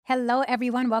Hello,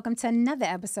 everyone. Welcome to another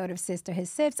episode of Sisterhood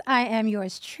Sips. I am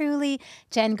yours truly,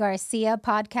 Jen Garcia,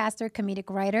 podcaster, comedic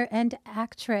writer, and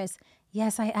actress.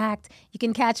 Yes, I act. You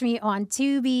can catch me on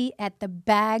Tubi at The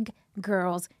Bag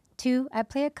Girls 2. I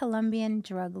play a Colombian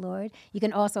drug lord. You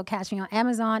can also catch me on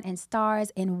Amazon and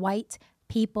Stars in White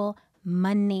People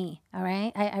Money. All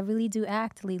right? I really do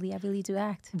act, Lily. I really do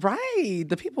act. Right.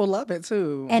 The people love it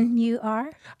too. And you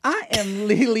are? I am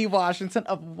Lily Washington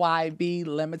of YB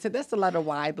Limited. That's the letter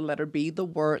Y, the letter B, the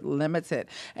word limited.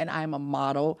 And I'm a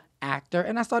model, actor,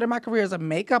 and I started my career as a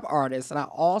makeup artist. And I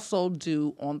also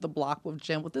do On the Block with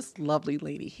Jen with this lovely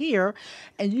lady here.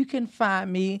 And you can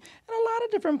find me in a lot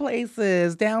of different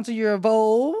places, down to your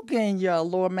Vogue and your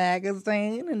Allure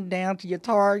magazine and down to your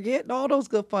Target and all those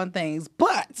good fun things.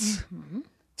 But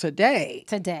today,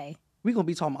 we're going to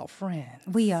be talking about friends.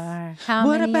 We are. How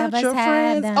What many about of us your had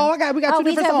friends? them? Oh, we got two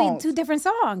different songs. Two different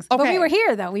songs. But Okay. we were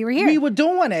here, though. We were here. We were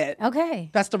doing it. Okay.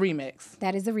 That's the remix.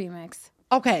 That is the remix.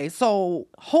 Okay, so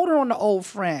holding on to old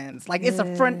friends. Like, it's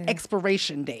a friend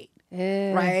expiration date,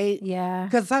 right? Yeah.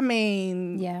 Because, I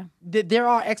mean, Yeah. there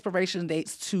are expiration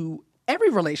dates to every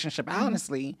relationship,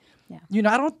 honestly. Yeah. You know,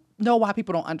 I don't know why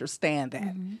people don't understand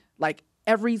that. Like,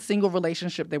 every single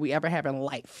relationship that we ever have in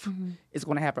life is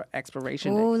going to have an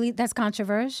expiration date. Oh, that's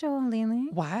controversial, Lily.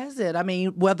 Why is it? I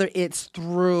mean, whether it's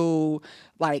through,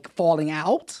 like, falling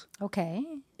out, Okay.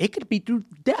 it could be through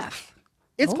death.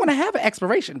 It's going to have an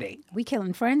expiration date. We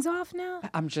killing friends off now?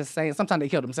 I'm just saying, sometimes they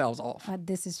kill themselves off.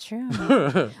 This is true.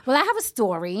 Well, I have a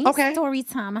story. Okay. Story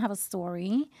time. I have a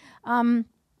story. I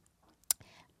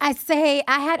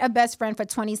had a best friend for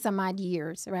 20 some odd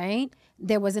years, right?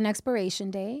 There was an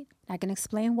expiration date. I can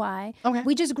explain why. Okay.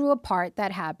 We just grew apart.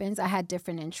 That happens. I had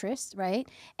different interests, right?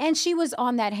 And she was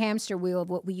on that hamster wheel of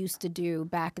what we used to do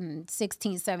back in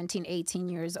 16, 17, 18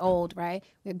 years old, right?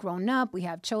 We're grown up. We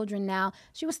have children now.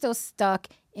 She was still stuck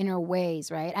in her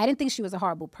ways, right? I didn't think she was a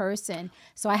horrible person.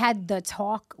 So I had the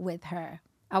talk with her.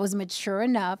 I was mature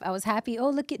enough. I was happy. Oh,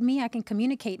 look at me. I can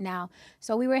communicate now.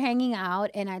 So we were hanging out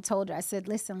and I told her, I said,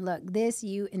 listen, look, this,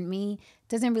 you and me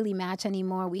doesn't really match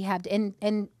anymore. We have to,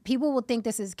 and people will think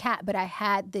this is cat, but I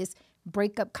had this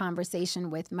breakup conversation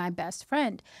with my best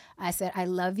friend. I said, I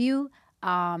love you.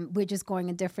 We're just going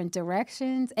in different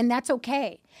directions, and that's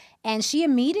okay. And she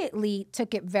immediately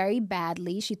took it very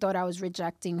badly. She thought I was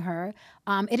rejecting her.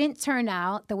 It didn't turn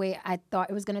out the way I thought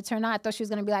it was going to turn out. I thought she was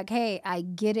going to be like, hey, I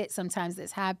get it. Sometimes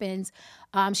this happens.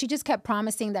 She just kept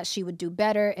promising that she would do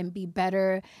better and be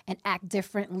better and act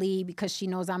differently because she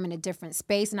knows I'm in a different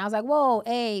space. And I was like, whoa,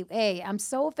 hey, I'm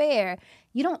so fair.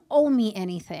 You don't owe me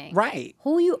anything. Right.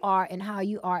 Who you are and how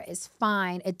you are is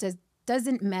fine. It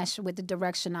doesn't mesh with the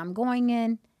direction I'm going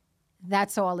in.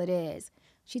 That's all it is.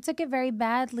 She took it very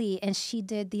badly, and she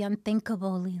did the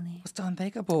unthinkable, Lily. What's the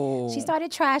unthinkable? She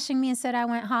started trashing me and said I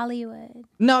went Hollywood.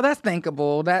 No, that's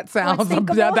thinkable. That sounds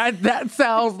thinkable? that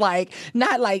sounds like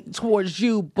not like towards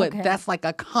you, but Okay. that's like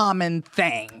a common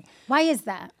thing. Why is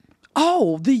that?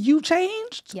 Oh, you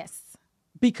changed? Yes.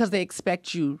 Because they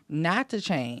expect you not to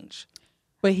change.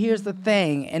 But here's the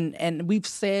thing, and we've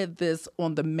said this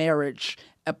on the marriage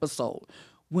episode.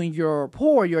 When you're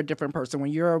poor, you're a different person. When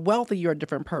you're wealthy, you're a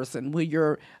different person. When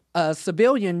you're a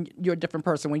civilian, you're a different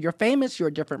person. When you're famous, you're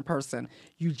a different person.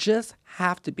 You just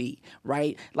have to be,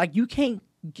 right? Like you can't,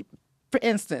 for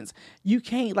instance, you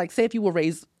can't, like say if you were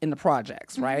raised in the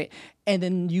projects, right? And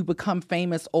then you become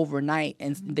famous overnight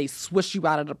and they swish you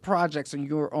out of the projects and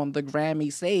you're on the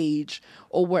Grammy stage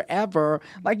or wherever.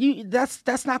 Like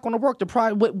that's not going to work.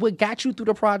 What got you through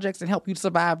the projects and help you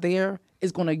survive there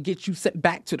is going to get you sent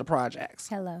back to the projects.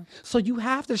 Hello. So you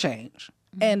have to change.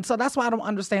 And so that's why I don't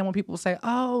understand when people say,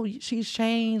 oh, she's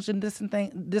changed and this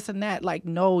and that. Like,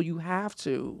 no, you have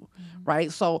to,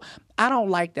 right? So I don't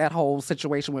like that whole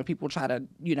situation where people try to,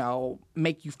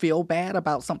 make you feel bad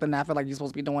about something that I feel like you're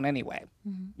supposed to be doing anyway.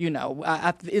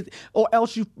 Or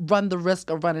else you run the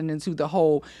risk of running into the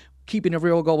whole keeping the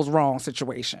real goes wrong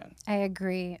situation. I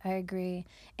agree.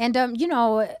 And,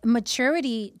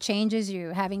 maturity changes you.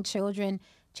 Having children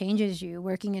changes you.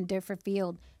 Working in a different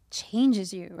field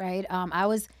changes you, right? I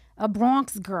was a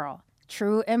Bronx girl,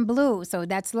 true and blue. So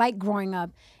that's like growing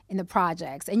up in the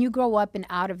projects, and you grow up and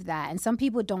out of that. And some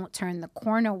people don't turn the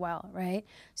corner well, right?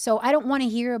 So I don't want to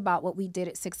hear about what we did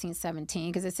at 16,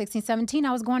 17, because at 16, 17,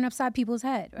 I was going upside people's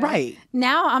head, Right.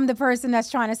 Now I'm the person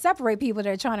that's trying to separate people that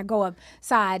are trying to go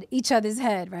upside each other's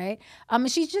head, right?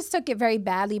 She just took it very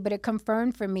badly, but it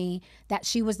confirmed for me that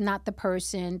she was not the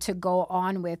person to go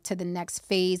on with to the next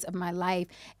phase of my life.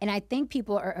 And I think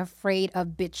people are afraid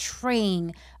of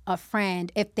betraying a friend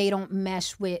if they don't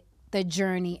mesh with the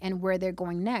journey and where they're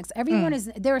going next. Everyone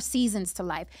there are seasons to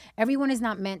life. Everyone is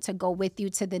not meant to go with you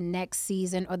to the next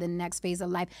season or the next phase of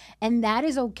life. And that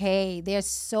is okay. There's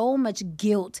so much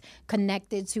guilt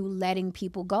connected to letting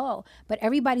people go, but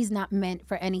everybody's not meant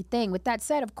for anything. With that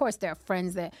said, of course, there are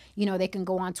friends that, they can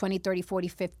go on 20, 30, 40,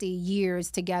 50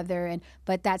 years together,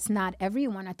 but that's not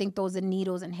everyone. I think those are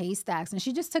needles and haystacks. And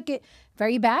she just took it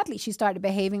very badly. She started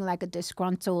behaving like a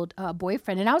disgruntled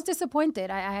boyfriend. And I was disappointed.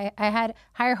 I had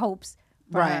higher hopes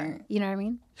for her. You know what I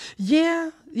mean?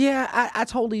 Yeah. I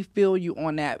totally feel you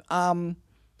on that.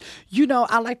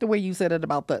 I like the way you said it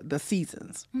about the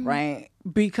seasons, right?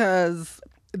 Because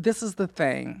this is the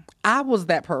thing. I was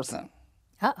that person.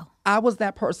 Uh-oh. I was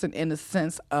that person in the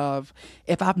sense of,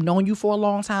 if I've known you for a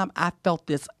long time, I felt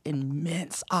this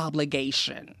immense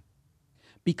obligation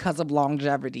because of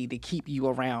longevity to keep you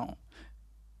around.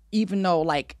 Even though,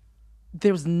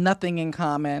 there's nothing in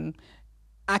common.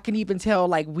 I can even tell,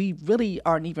 we really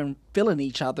aren't even feeling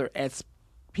each other as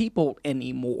people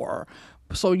anymore.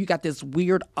 So you got this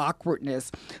weird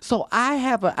awkwardness. So I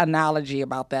have an analogy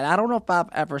about that. I don't know if I've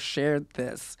ever shared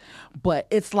this, but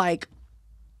it's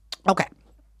okay,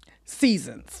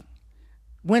 seasons.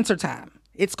 Wintertime,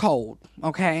 it's cold,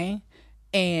 okay?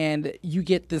 And you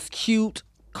get this cute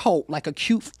coat, like a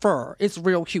cute fur. It's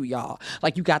real cute, y'all.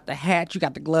 You got the hat, you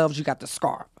got the gloves, you got the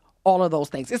scarf. All of those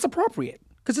things. It's appropriate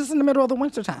because it's in the middle of the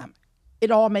wintertime.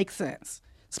 It all makes sense.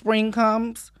 Spring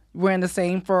comes, wearing the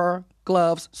same fur,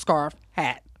 gloves, scarf,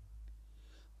 hat.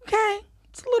 Okay,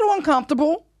 it's a little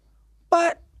uncomfortable,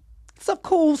 but it's a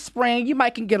cool spring. You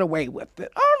might can get away with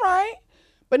it. All right.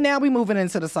 But now we're moving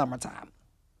into the summertime.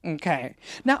 Okay.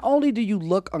 Not only do you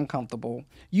look uncomfortable,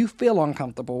 you feel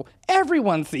uncomfortable.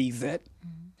 Everyone sees it.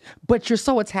 But you're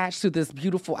so attached to this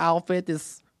beautiful outfit,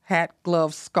 this hat,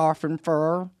 gloves, scarf, and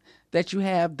fur that you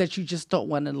have, that you just don't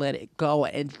want to let it go.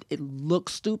 And it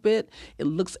looks stupid. It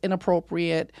looks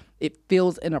inappropriate. It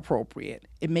feels inappropriate.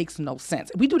 It makes no sense.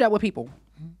 We do that with people.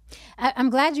 I'm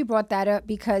glad you brought that up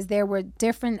because there were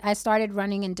I started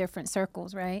running in different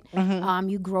circles, right?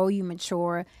 You grow, you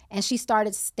mature. And she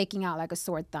started sticking out like a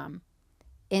sore thumb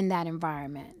in that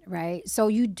environment, right? So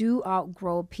you do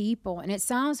outgrow people, and it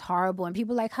sounds horrible. And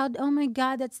people are like, oh my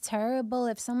God, that's terrible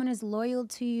if someone is loyal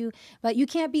to you. But you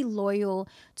can't be loyal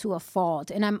to a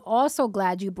fault. And I'm also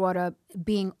glad you brought up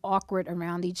being awkward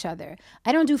around each other.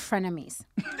 I don't do frenemies.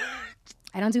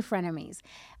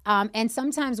 And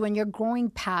sometimes when you're growing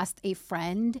past a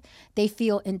friend, they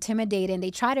feel intimidated and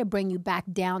they try to bring you back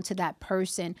down to that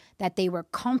person that they were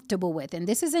comfortable with. And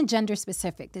this isn't gender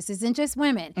specific. This isn't just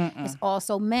women. It's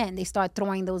also men. They start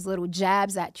throwing those little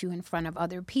jabs at you in front of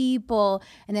other people.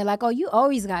 And they're like, oh, you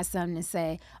always got something to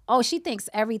say. Oh, she thinks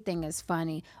everything is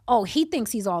funny. Oh, he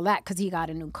thinks he's all that because he got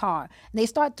a new car. And they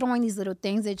start throwing these little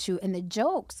things at you, and the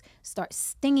jokes start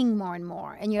stinging more and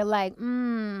more. And you're like,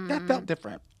 that felt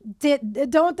different.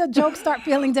 Don't the jokes start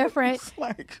feeling different?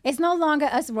 It's it's no longer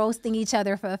us roasting each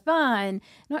other for fun.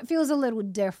 No, it feels a little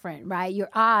different, right? Your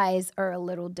eyes are a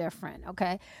little different,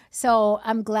 okay? So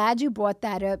I'm glad you brought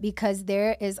that up because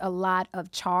there is a lot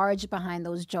of charge behind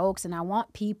those jokes, and I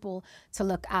want people to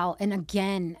look out. And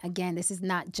again, this is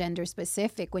not gender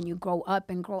specific. When you grow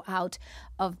up and grow out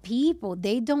of people,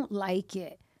 they don't like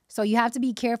it. So you have to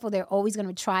be careful. They're always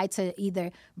going to try to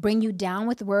either bring you down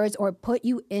with words or put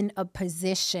you in a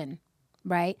position,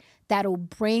 right, that'll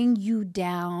bring you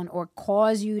down or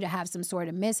cause you to have some sort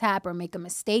of mishap or make a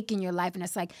mistake in your life. And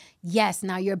it's like, yes,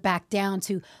 now you're back down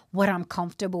to what I'm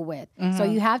comfortable with. So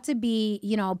you have to be,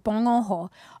 bongoho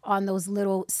on those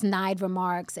little snide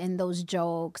remarks and those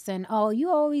jokes. And, oh, you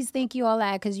always think you all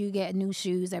that because you get new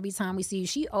shoes every time we see you.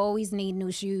 She always need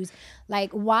new shoes.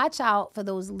 Watch out for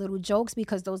those little jokes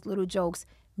because those little jokes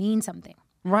mean something.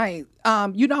 Right. I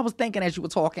was thinking as you were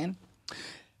talking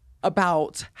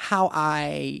about how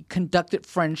I conducted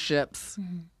friendships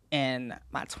in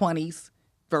my 20s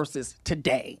versus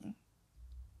today.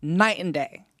 Night and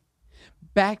day.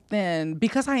 Back then,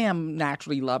 because I am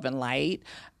naturally love and light,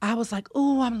 I was like,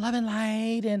 oh, I'm love and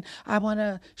light, and I want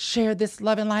to share this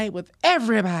love and light with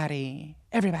everybody.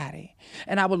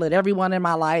 And I would let everyone in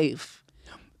my life,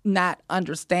 not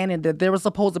understanding that there was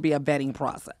supposed to be a vetting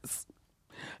process.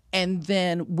 And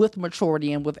then with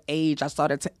maturity and with age, I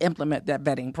started to implement that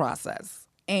vetting process.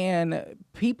 And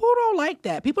people don't like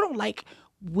that. People don't like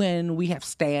when we have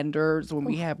standards, when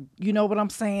we have, you know what I'm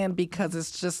saying? Because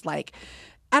it's just like,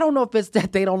 I don't know if it's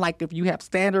that they don't like if you have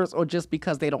standards or just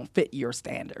because they don't fit your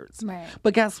standards. Right.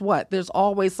 But guess what? There's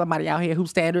always somebody out here whose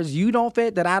standards you don't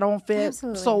fit, that I don't fit.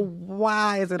 Absolutely. So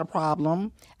why is it a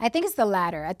problem? I think it's the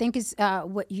latter. I think it's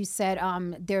what you said.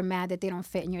 They're mad that they don't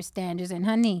fit in your standards. And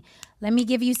honey, let me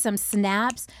give you some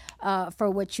snaps for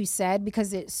what you said,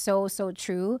 because it's so, so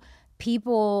true.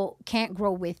 People can't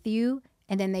grow with you,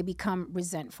 and then they become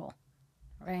resentful.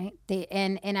 Right.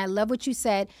 And I love what you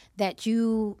said, that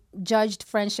you judged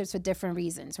friendships for different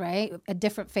reasons, right? At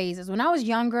different phases. When I was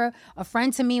younger, a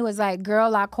friend to me was like,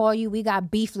 girl, I'll call you. We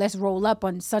got beef. Let's roll up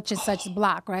on such and such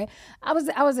block. Right. I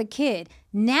was a kid.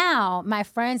 Now, my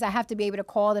friends, I have to be able to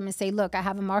call them and say, look, I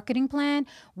have a marketing plan.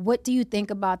 What do you think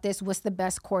about this? What's the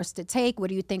best course to take? What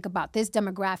do you think about this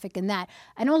demographic and that?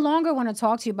 I no longer want to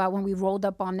talk to you about when we rolled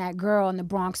up on that girl in the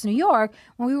Bronx, New York,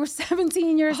 when we were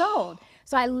 17 years old.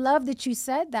 So I love that you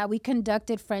said that. We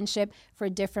conducted friendship for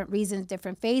different reasons,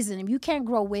 different phases. And if you can't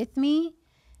grow with me,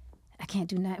 I can't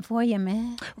do nothing for you,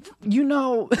 man. You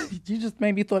know, you just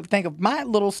made me think of my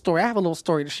little story. I have a little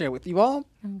story to share with you all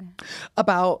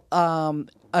about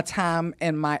a time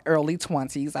in my early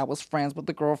 20s. I was friends with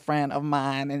a girlfriend of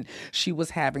mine, and she was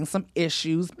having some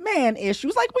issues, man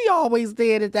issues, like we always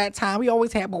did at that time. We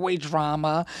always had boy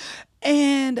drama.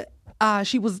 And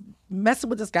she was messing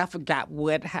with this guy, forgot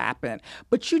what happened.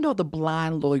 But you know the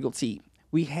blind loyalty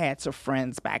we had to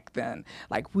friends back then.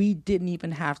 Like, we didn't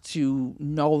even have to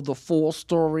know the full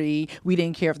story. We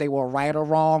didn't care if they were right or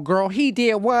wrong. Girl, he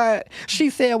did what? She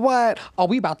said what? Oh,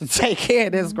 we about to take care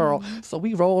of this girl. So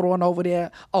we rolled on over there.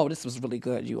 Oh, this was really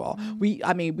good, you all. We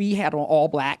had on all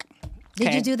black.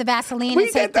 Did you do the Vaseline We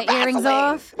and take did the earrings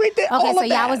Vaseline. off? We did all Okay, of so y'all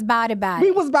that. was about it.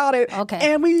 We was about it.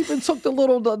 Okay. And we even took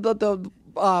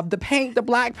the paint, the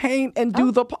black paint, and we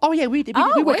were wait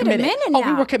committed. a minute Oh,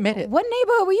 now. we were committed. What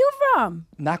neighborhood were you from?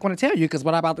 Not going to tell you, because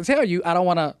what I'm about to tell you, I don't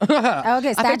want to.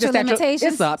 Okay, statute of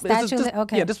limitations? It's up.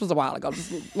 Okay. Yeah, this was a while ago,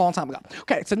 just a long time ago.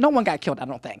 Okay, so no one got killed, I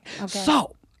don't think. Okay.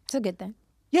 So, It's a good thing.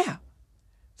 yeah.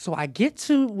 So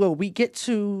we get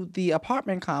to the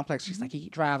apartment complex. She's like, he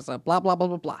drives a blah, blah, blah,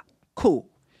 blah, blah. Cool.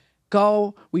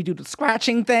 Go, we do the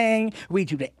scratching thing, we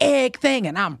do the egg thing,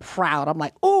 and I'm proud. I'm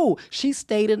like, oh, she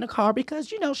stayed in the car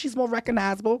because, she's more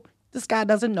recognizable. This guy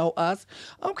doesn't know us.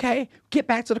 Okay, get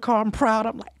back to the car. I'm proud.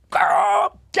 I'm like,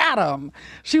 girl, got him.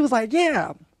 She was like,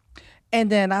 yeah. And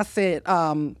then I said,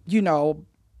 I'm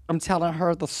telling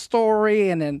her the story,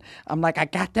 and then I'm like, I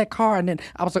got that car, and then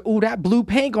I was like, oh, that blue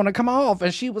paint gonna come off.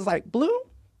 And she was like, blue?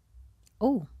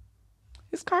 Oh.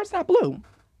 His car's not blue.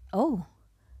 Oh.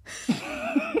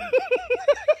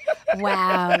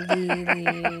 Wow,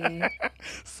 Lily.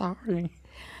 Sorry.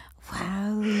 Wow,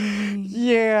 Lily.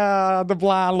 Yeah, the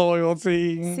blind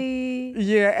loyalty. See?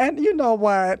 Yeah, and you know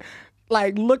what?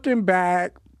 Like, looking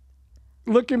back,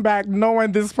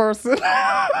 knowing this person.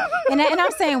 And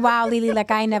I'm saying, wow, Lily,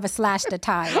 like I ain't never slashed a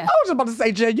tire. I was just about to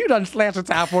say, Jen, you done slashed a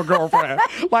tire for a girlfriend.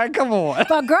 Like, come on.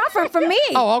 For a girlfriend, for me.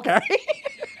 Oh, okay.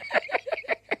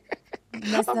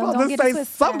 Yes, I'm don't about to get it say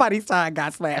twisted. somebody's tire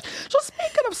got slashed. So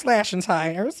speaking of slashing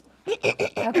tires,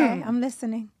 Okay, I'm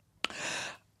listening.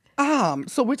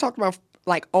 so we talked about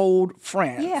like old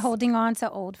friends. Yeah, holding on to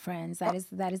old friends. That is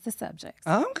the subject.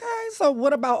 Okay, so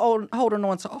what about holding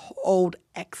on to old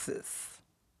exes?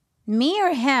 Me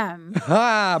or him?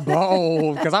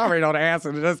 Both, because I already know the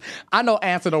answer to this. I know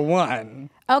answer to one.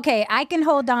 Okay, I can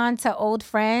hold on to old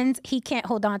friends. He can't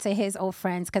hold on to his old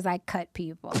friends because I cut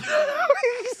people.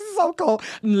 So cool.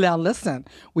 Now listen,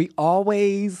 we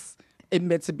always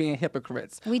admit to being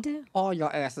hypocrites. We do. All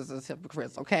your asses is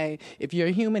hypocrites, okay? If you're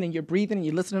human and you're breathing and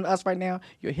you're listening to us right now,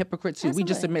 you're a hypocrite too. We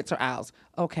just Absolutely. admit to ours.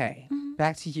 Okay,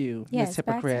 back to you, Miss back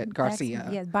to- Hypocrite Garcia.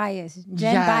 Yes, bias.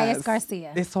 Jen Bias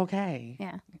Garcia. It's okay.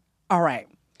 Yeah. All right.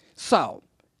 So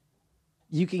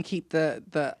you can keep the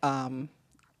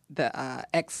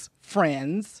ex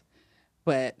friends,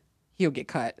 but he'll get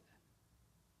cut.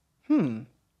 I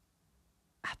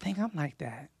think I'm like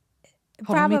that.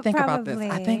 Hold on, let me think about this.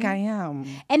 I think I am.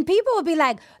 And people will be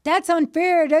like, "That's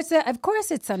unfair." Of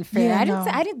course, it's unfair. Yeah,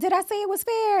 I didn't. Did I say it was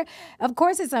fair? Of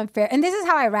course, it's unfair. And this is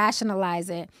how I rationalize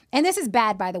it. And this is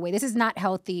bad, by the way. This is not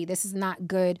healthy. This is not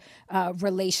good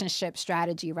relationship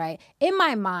strategy, right? In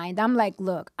my mind, I'm like,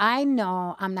 look, I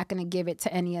know I'm not going to give it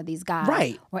to any of these guys,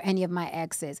 Right. or any of my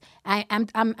exes.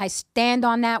 I stand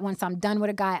on that. Once I'm done with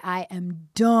a guy, I am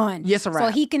done. Yes, a So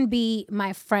wrap. he can be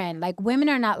my friend. Like, women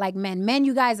are not like men. Men,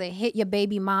 you guys are hit your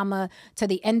baby mama to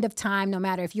the end of time, no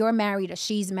matter if you're married or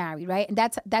she's married, right? And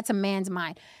that's a man's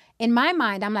mind. in my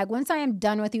mind, I'm like, once I am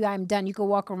done with you, I'm done. You can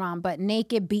walk around but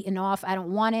naked, beaten off. I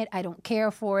don't want it. I don't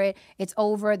care for it. It's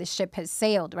over. The ship has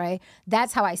sailed, right?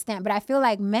 That's how I stand. But I feel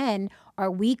like men are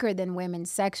weaker than women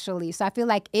sexually. So I feel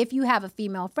like if you have a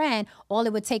female friend, all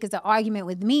it would take is an argument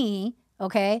with me,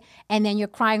 okay? And then you're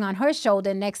crying on her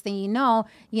shoulder. Next thing you know,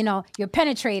 you're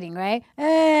penetrating, right?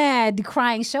 The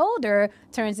crying shoulder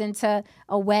turns into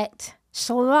a wet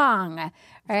schlong,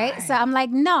 right? So I'm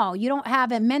like, no, you don't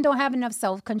have it. Men don't have enough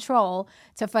self-control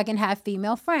to fucking have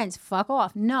female friends. Fuck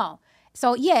off. No.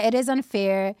 So yeah, it is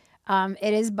unfair.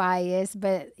 It is biased,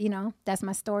 but that's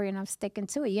my story and I'm sticking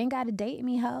to it. You ain't got to date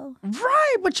me, ho.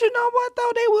 Right, but you know what,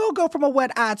 though? They will go from a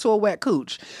wet eye to a wet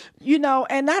cooch,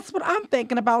 and that's what I'm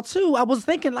thinking about, too. I was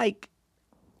thinking, like,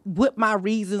 what my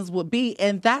reasons would be,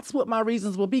 and that's what my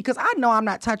reasons will be, because I know I'm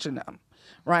not touching them,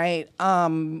 right?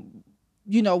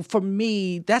 For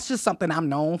me, that's just something I'm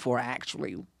known for,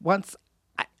 actually.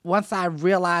 Once I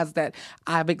realize that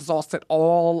I've exhausted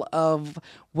all of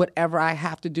whatever I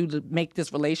have to do to make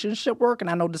this relationship work, and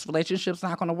I know this relationship's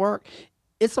not going to work,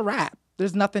 it's a wrap.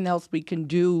 There's nothing else we can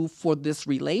do for this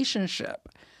relationship.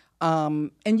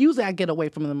 And usually I get away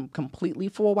from them completely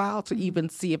for a while to even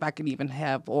see if I can even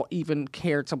have or even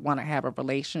care to want to have a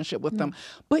relationship with them.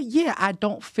 But yeah, I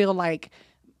don't feel like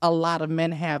a lot of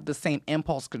men have the same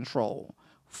impulse control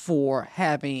for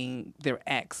having their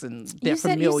ex and their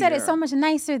familiar. You said it so much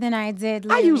nicer than I did.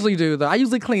 Literally. I usually do, though. I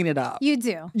usually clean it up. You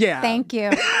do? Yeah. Thank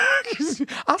you.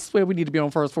 I swear we need to be on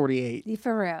First 48.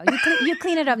 For real. You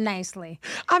clean it up nicely.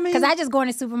 I mean... Because I just go in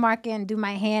the supermarket and do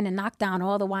my hand and knock down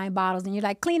all the wine bottles, and you're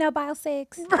like, clean up aisle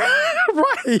 6.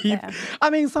 Right. Yeah. I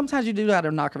mean, sometimes you do got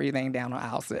to knock everything down on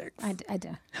aisle 6. I do.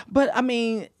 But, I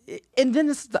mean, and then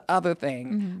this is the other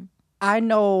thing. Mm-hmm. I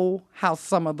know how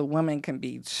some of the women can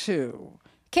be, too.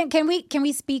 Can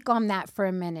we speak on that for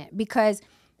a minute? Because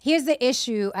here's the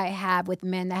issue I have with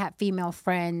men that have female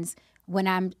friends when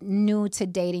I'm new to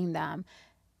dating them.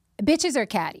 Bitches are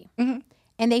catty. Mm-hmm.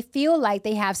 And they feel like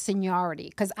they have seniority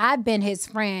because I've been his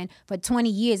friend for 20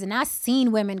 years and I've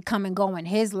seen women come and go in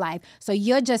his life. So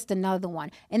you're just another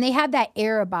one. And they have that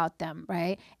air about them,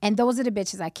 right? And those are the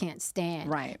bitches I can't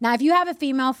stand. Right. Now, if you have a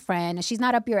female friend and she's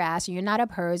not up your ass and you're not up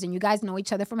hers and you guys know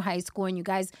each other from high school and you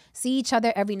guys see each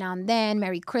other every now and then,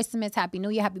 Merry Christmas, Happy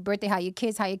New Year, Happy Birthday, how your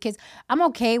kids, I'm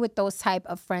okay with those type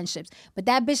of friendships. But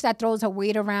that bitch that throws her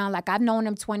weight around like I've known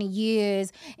him 20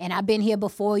 years and I've been here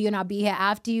before you and I'll be here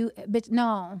after you, bitch,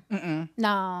 no. Mm-mm.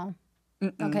 No.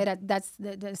 Mm-mm. Okay, that's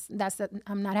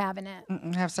I'm not having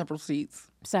it. Have several seats.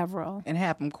 Several. And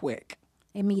have them quick.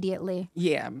 Immediately.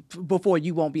 Yeah, before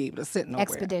you won't be able to sit nowhere.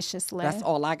 Expeditiously. That's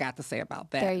all I got to say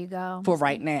about that. There you go. For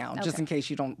right now, okay. Just in case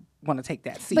you don't want to take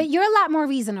that seat. But you're a lot more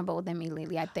reasonable than me,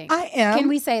 Lily, I think. I am. Can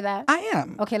we say that? I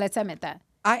am. Okay, let's admit that.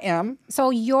 I am.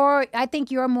 So I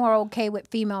think you're more okay with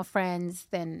female friends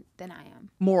than I am.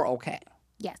 More okay.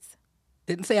 Yes.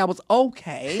 Didn't say I was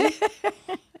okay.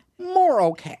 More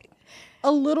okay.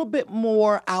 A little bit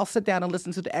more, I'll sit down and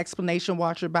listen to the explanation,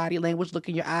 watch your body language, look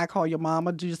in your eye, call your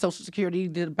mama, do your social security,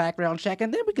 do the background check,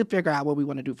 and then we can figure out what we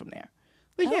want to do from there.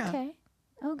 But yeah.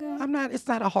 Okay. It's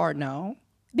not a hard no.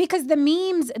 Because the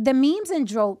memes and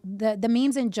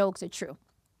jokes are true.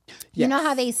 You know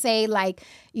how they say, like,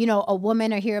 a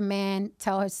woman or hear a man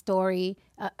tell her story,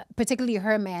 particularly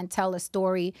her man tell a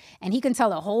story, and he can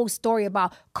tell a whole story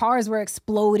about cars were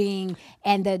exploding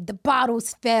and the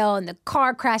bottles fell and the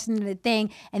car crashed into the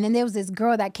thing. And then there was this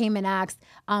girl that came and asked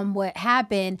what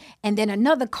happened. And then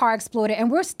another car exploded. And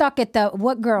we're stuck at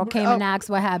what girl came and asked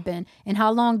what happened. And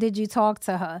how long did you talk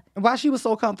to her? Why she was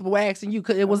so comfortable asking you,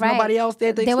 it was nobody else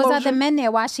there. There was other men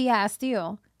there. Why she asked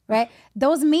you? Right?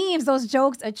 Those memes, those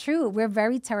jokes are true. We're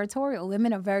very territorial.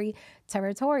 Women are very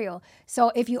territorial.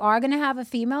 So if you are going to have a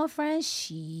female friend,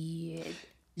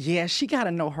 yeah, she got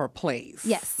to know her place.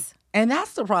 Yes. And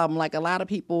that's the problem. Like a lot of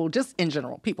people,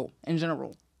 people in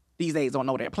general, these days don't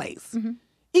know their place. Mm-hmm.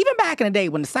 Even back in the day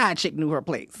when the side chick knew her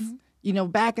place. Mm-hmm.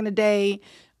 Back in the day,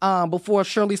 before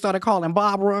Shirley started calling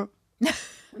Barbara, mm-hmm.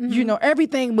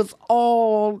 Everything was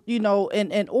all, in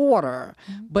order.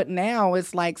 Mm-hmm. But now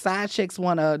it's like side chicks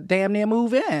want to damn near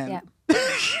move in. Yeah.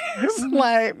 It's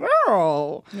like,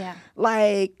 girl. Yeah.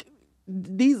 Like,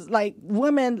 these, like,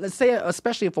 women, let's say,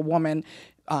 especially if a woman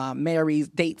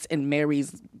dates and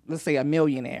marries, let's say, a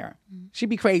millionaire, mm-hmm. she'd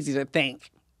be crazy to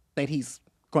think that he's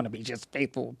going to be just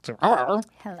faithful to her.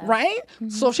 Hello. Right? Mm-hmm.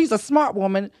 So if she's a smart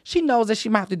woman, she knows that she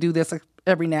might have to do this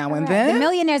every now and then. The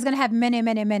millionaire's going to have many,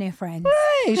 many, many friends.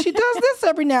 Right. She does this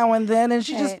every now and then, and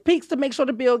she just peeks to make sure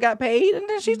the bill got paid, and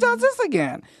then she does this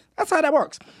again. That's how that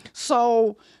works.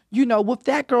 So, with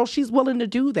that girl, she's willing to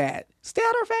do that. Stay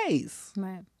out her face.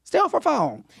 Right. Stay off her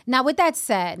phone. Now, with that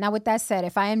said,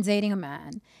 if I am dating a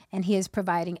man and he is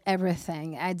providing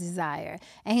everything I desire,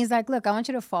 and he's like, look, I want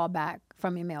you to fall back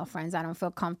from your male friends. I don't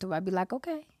feel comfortable. I'd be like,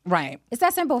 okay. Right. It's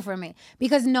that simple for me,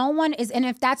 because no one is, and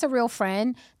if that's a real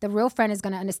friend, the real friend is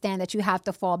going to understand that you have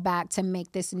to fall back to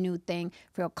make this new thing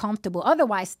feel comfortable.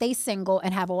 Otherwise, stay single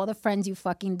and have all the friends you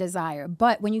fucking desire.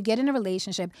 But when you get in a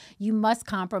relationship, you must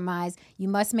compromise. You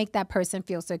must make that person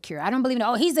feel secure. I don't believe in,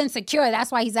 oh, he's insecure,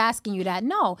 that's why he's asking you that.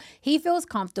 No, he feels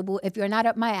comfortable if you're not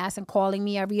up my ass and calling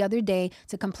me every other day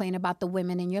to complain about the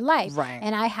women in your life. Right.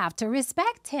 And I have to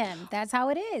respect him. That's how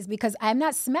it is, because I'm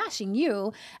not smashing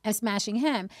you, I'm smashing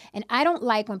him. And I don't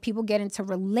like when people get into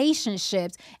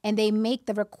relationships and they make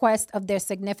the request of their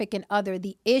significant other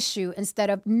the issue instead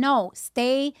of, no,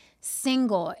 stay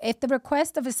single. If the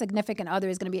request of a significant other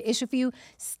is going to be an issue for you,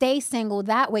 stay single.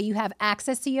 That way you have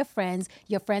access to your friends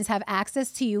have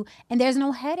access to you, and there's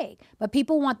no headache. But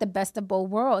people want the best of both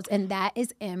worlds, and that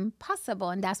is impossible,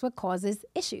 and that's what causes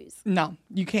issues. No,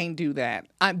 you can't do that.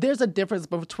 There's a difference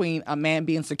between a man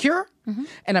being secure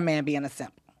and a man being a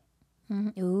simp.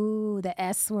 Ooh, the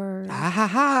S word.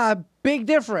 Big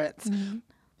difference.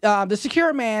 The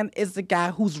secure man is the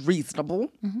guy who's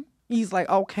reasonable. He's like,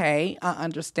 okay, I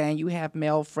understand you have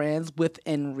male friends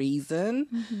within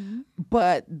reason,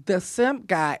 but the simp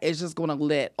guy is just going to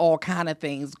let all kind of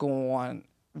things go on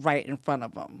right in front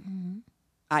of him,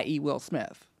 i.e. Will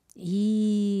Smith.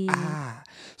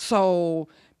 So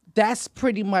that's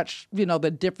pretty much,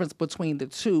 the difference between the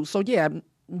two. So yeah, I'm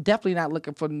definitely not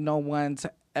looking for no one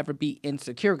to ever be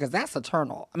insecure, because that's a turn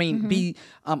off. I mean, be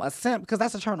a simp, because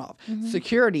that's a turn off.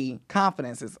 Security,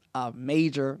 confidence is a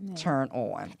major turn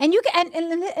on. And you can,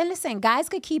 and listen, guys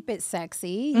could keep it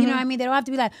sexy. You know what I mean? They don't have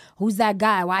to be like, who's that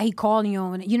guy? Why he calling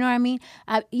you? You know what I mean?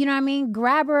 You know what I mean?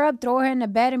 Grab her up, throw her in the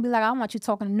bed, and be like, I don't want you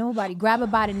talking to nobody. Grab her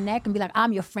by the neck and be like,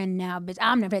 I'm your friend now, bitch.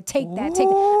 I'm never take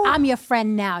that. I'm your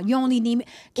friend now. You only need me.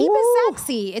 Keep it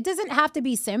sexy. It doesn't have to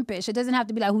be simpish. It doesn't have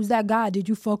to be like, who's that guy? Did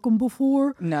you fuck him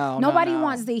before? No, nobody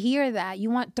wants to hear that. You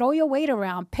want, throw your weight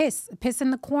around, piss in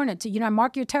the corner to,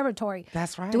 mark your territory.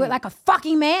 That's right. Do it like a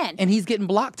fucking man. And he's getting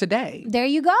blocked today. There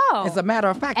you go. As a matter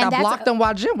of fact, I blocked him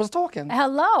while Jim was talking.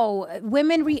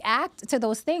 Women react to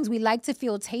those things. We like to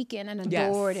feel taken and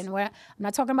adored. Yes. And I'm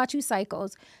not talking about you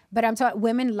psychos, but I'm talking,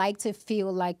 women like to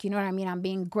feel like, you know what I mean? I'm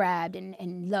being grabbed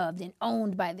and loved and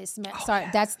owned by this man. Sorry,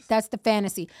 yes. That's the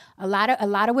fantasy. A lot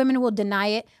of women will deny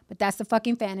it, but that's the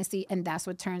fucking fantasy, and that's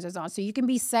what turns us on. So you can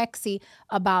be sexy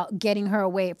about getting her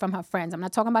away from her friends. I'm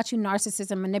not talking about you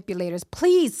narcissists and manipulators.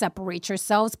 Please separate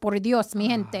yourselves, por Dios, mi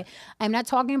gente. I'm not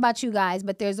talking about you guys,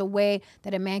 but there's a way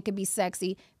that a man can be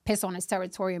sexy, piss on his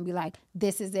territory, and be like,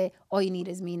 this is it. All you need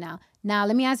is me now. Now,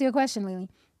 let me ask you a question, Lily.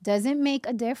 Does it make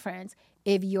a difference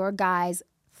if your guy's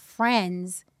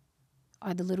friends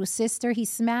are the little sister he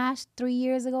smashed 3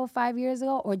 years ago, 5 years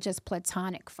ago, or just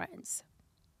platonic friends?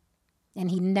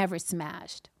 And he never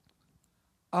smashed.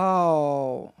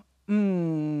 Oh,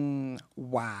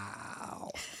 wow.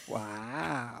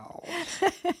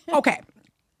 Okay.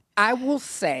 I will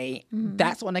say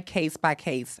that's on a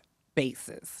case-by-case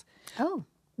basis. Oh.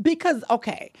 Because,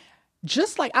 okay,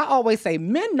 just like I always say,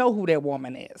 men know who their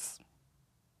woman is.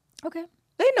 Okay.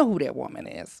 They know who their woman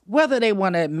is, whether they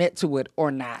want to admit to it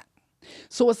or not.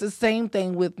 So it's the same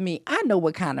thing with me. I know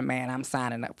what kind of man I'm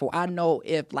signing up for. I know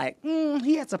if,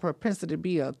 he has a propensity to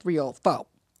be a 304.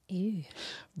 Ew.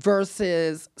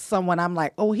 Versus someone I'm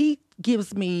like, oh, he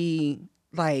gives me,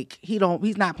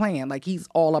 he's not playing. He's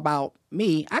all about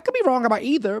me. I could be wrong about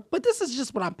either, but this is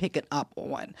just what I'm picking up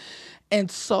on. And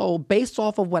so based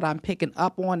off of what I'm picking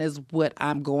up on is what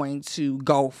I'm going to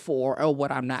go for or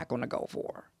what I'm not going to go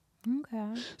for.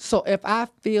 Okay. So if I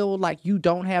feel like you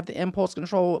don't have the impulse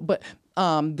control, but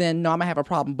then no, I'm gonna have a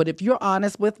problem. But if you're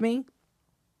honest with me,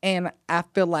 and I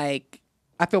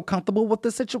feel comfortable with the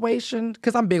situation,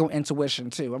 because I'm big on intuition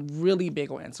too. I'm really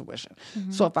big on intuition. Mm-hmm.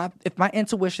 So if my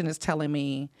intuition is telling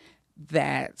me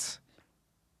that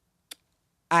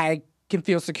I can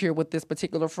feel secure with this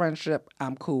particular friendship,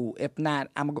 I'm cool. If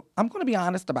not, I'm going to be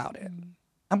honest about it. Mm-hmm.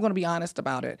 I'm going to be honest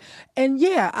about it. And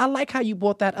yeah, I like how you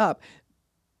brought that up.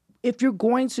 If you're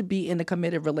going to be in a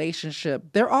committed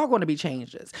relationship, there are going to be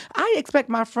changes. I expect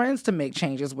my friends to make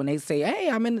changes when they say, hey,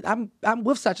 I'm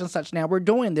with such and such now. We're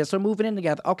doing this. We're moving in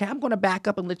together. Okay, I'm going to back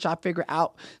up and let y'all figure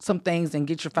out some things and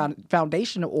get your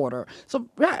foundation in order. So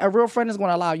yeah, a real friend is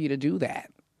going to allow you to do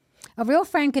that. A real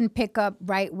friend can pick up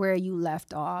right where you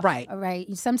left off. Right. All right.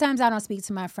 Sometimes I don't speak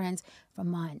to my friends for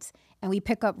months. and we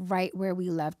pick up right where we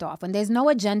left off. When there's no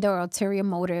agenda or ulterior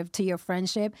motive to your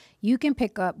friendship, you can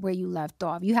pick up where you left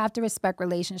off. You have to respect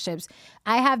relationships.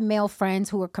 I have male friends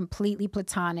who are completely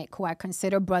platonic, who I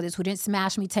consider brothers, who didn't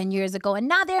smash me 10 years ago, and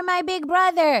now they're my big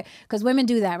brother. Because women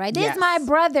do that, right? This is my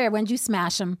brother. When you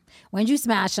smash him,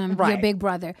 your big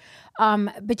brother.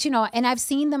 But, and I've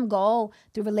seen them go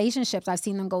through relationships. I've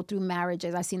seen them go through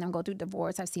marriages. I've seen them go through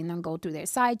divorce. I've seen them go through their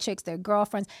side chicks, their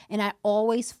girlfriends. And I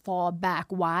always fall back.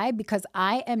 Why? Because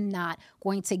I am not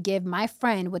going to give my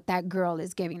friend what that girl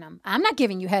is giving them. I'm not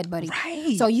giving you head, buddy.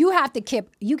 Right. So you have to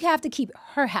keep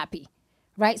her happy.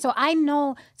 Right. So I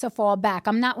know to fall back.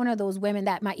 I'm not one of those women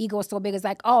that my ego is so big. It's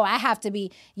like, oh, I have to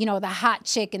be, the hot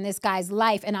chick in this guy's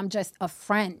life. And I'm just a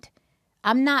friend.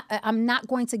 I'm not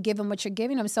going to give them what you're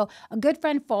giving them. So a good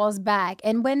friend falls back.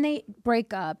 And when they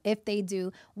break up, if they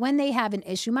do, when they have an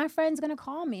issue, my friend's going to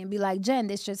call me and be like, Jen,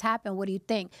 this just happened. What do you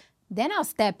think? Then I'll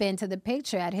step into the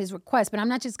picture at his request. But I'm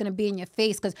not just going to be in your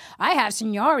face because I have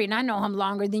seniority and I know him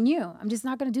longer than you. I'm just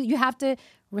not going to do it. You have to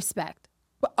respect.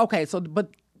 Okay,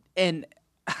 and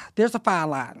there's a fine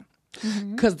line.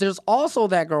 Because there's also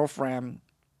that girlfriend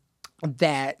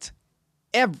that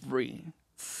every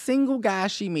single guy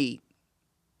she meet,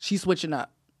 she's switching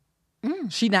up.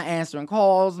 She not answering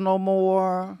calls no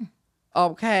more.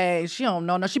 Okay, she don't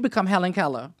know. No, she become Helen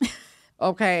Keller.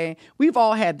 Okay, we've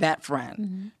all had that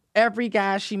friend. Every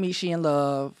guy she meets, she in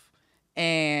love.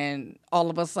 And all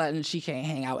of a sudden, she can't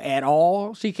hang out at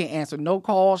all. She can't answer no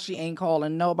calls. She ain't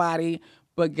calling nobody.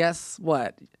 But guess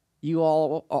what? You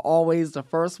all are always the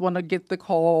first one to get the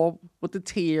call with the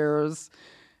tears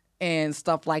and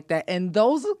stuff like that. And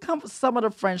those are some of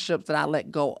the friendships that I let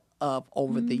go of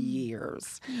over the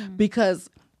years, because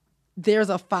there's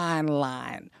a fine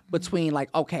line between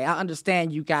like, okay, I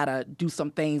understand you gotta do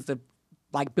some things to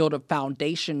like build a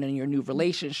foundation in your new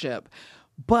relationship,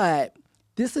 but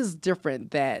this is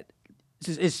different. That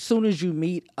as soon as you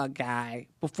meet a guy,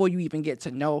 before you even get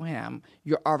to know him,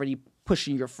 you're already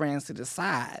pushing your friends to the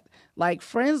side. Like,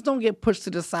 friends don't get pushed to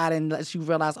the side unless you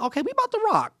realize, okay, we about to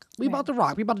rock. We about to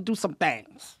rock. We about to do some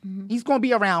things. He's going to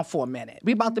be around for a minute.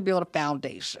 We about to build a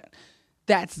foundation.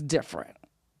 That's different.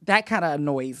 That kind of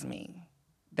annoys me,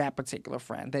 that particular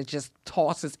friend that just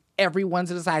tosses everyone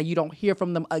to the side. You don't hear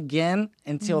from them again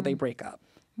until they break up.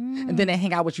 And then they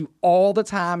hang out with you all the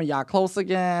time and y'all close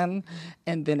again.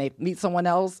 And then they meet someone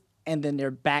else and then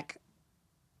they're back.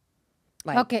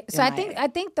 Like, okay, so I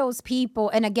think those people,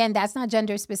 and again, that's not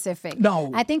gender specific. No.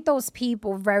 I think those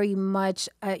people very much,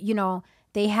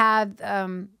 they have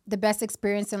the best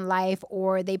experience in life,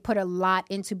 or they put a lot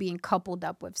into being coupled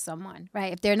up with someone,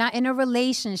 right? If they're not in a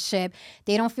relationship,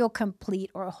 they don't feel complete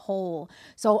or whole.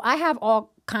 So I have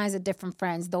all kinds of different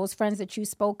friends. Those friends that you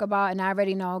spoke about, and I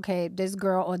already know, okay, this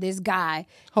girl or this guy.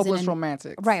 Hopeless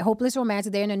romantic. Right, hopeless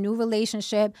romantic. They're in a new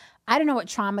relationship. I don't know what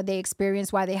trauma they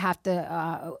experience, why they have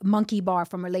to monkey bar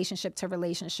from relationship to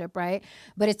relationship, right?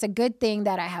 But it's a good thing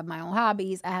that I have my own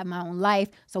hobbies. I have my own life.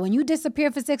 So when you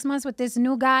disappear for 6 months with this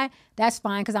new guy, that's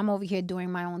fine, because I'm over here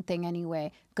doing my own thing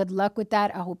anyway. Good luck with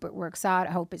that. I hope it works out.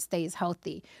 I hope it stays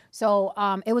healthy. So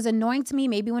it was annoying to me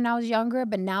maybe when I was younger,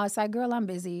 but now it's like, girl, I'm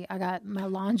busy. I got my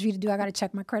laundry to do. I got to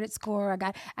check my credit score. I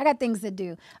got things to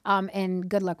do. And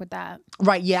good luck with that.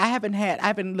 Right. Yeah, I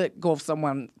haven't let go of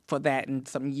someone for that in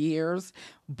some years.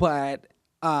 But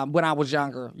when I was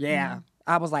younger,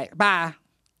 I was like, bye.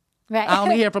 Right. I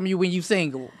only hear from you when you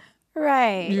single.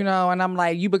 Right. And I'm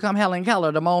like, you become Helen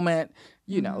Keller the moment,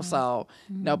 so,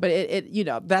 no, but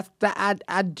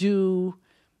I do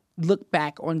look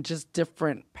back on just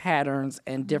different patterns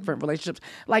and different relationships.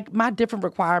 Like, my different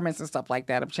requirements and stuff like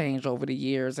that have changed over the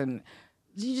years. And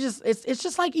it's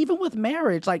just like, even with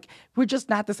marriage, like, we're just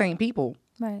not the same people.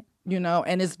 Right.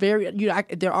 And it's very,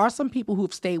 there are some people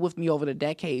who've stayed with me over the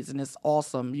decades, and it's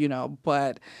awesome,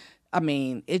 but I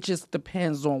mean, it just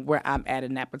depends on where I'm at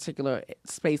in that particular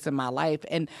space in my life.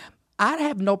 And I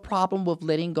have no problem with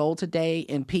letting go today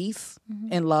in peace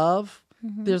and love.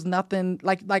 There's nothing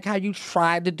like how you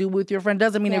tried to do with your friend.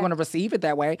 Doesn't mean they're going to receive it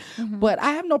that way. But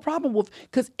I have no problem with,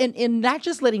 because in not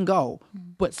just letting go,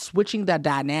 but switching the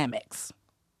dynamics.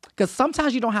 Because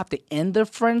sometimes you don't have to end the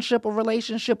friendship or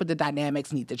relationship, but the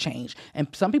dynamics need to change. And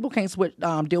some people can't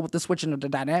deal with the switching of the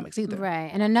dynamics either.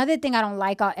 Right. And another thing I don't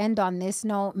like, I'll end on this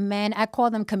note, men, I call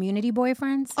them community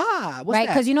boyfriends. What's right?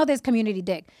 that? Because there's community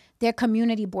dick. they're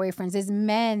community boyfriends. There's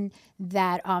men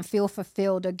that feel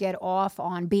fulfilled or get off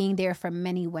on being there for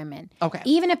many women. Okay.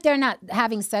 Even if they're not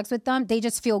having sex with them, they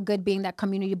just feel good being that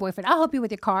community boyfriend. I'll help you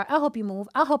with your car. I'll help you move.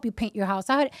 I'll help you paint your house.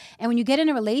 And when you get in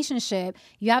a relationship,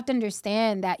 you have to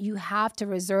understand that you have to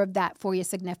reserve that for your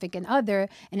significant other,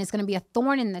 and it's going to be a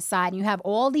thorn in the side. And you have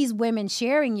all these women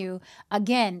sharing you.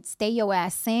 Again, stay your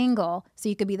ass single so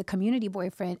you could be the community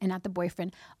boyfriend and not the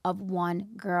boyfriend of one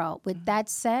girl. With that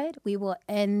said, we will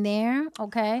end there,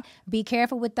 okay? Be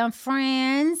careful with them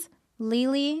friends.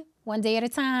 Lily, one day at a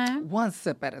time. One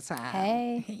sip at a time.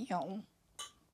 Hey. Yo.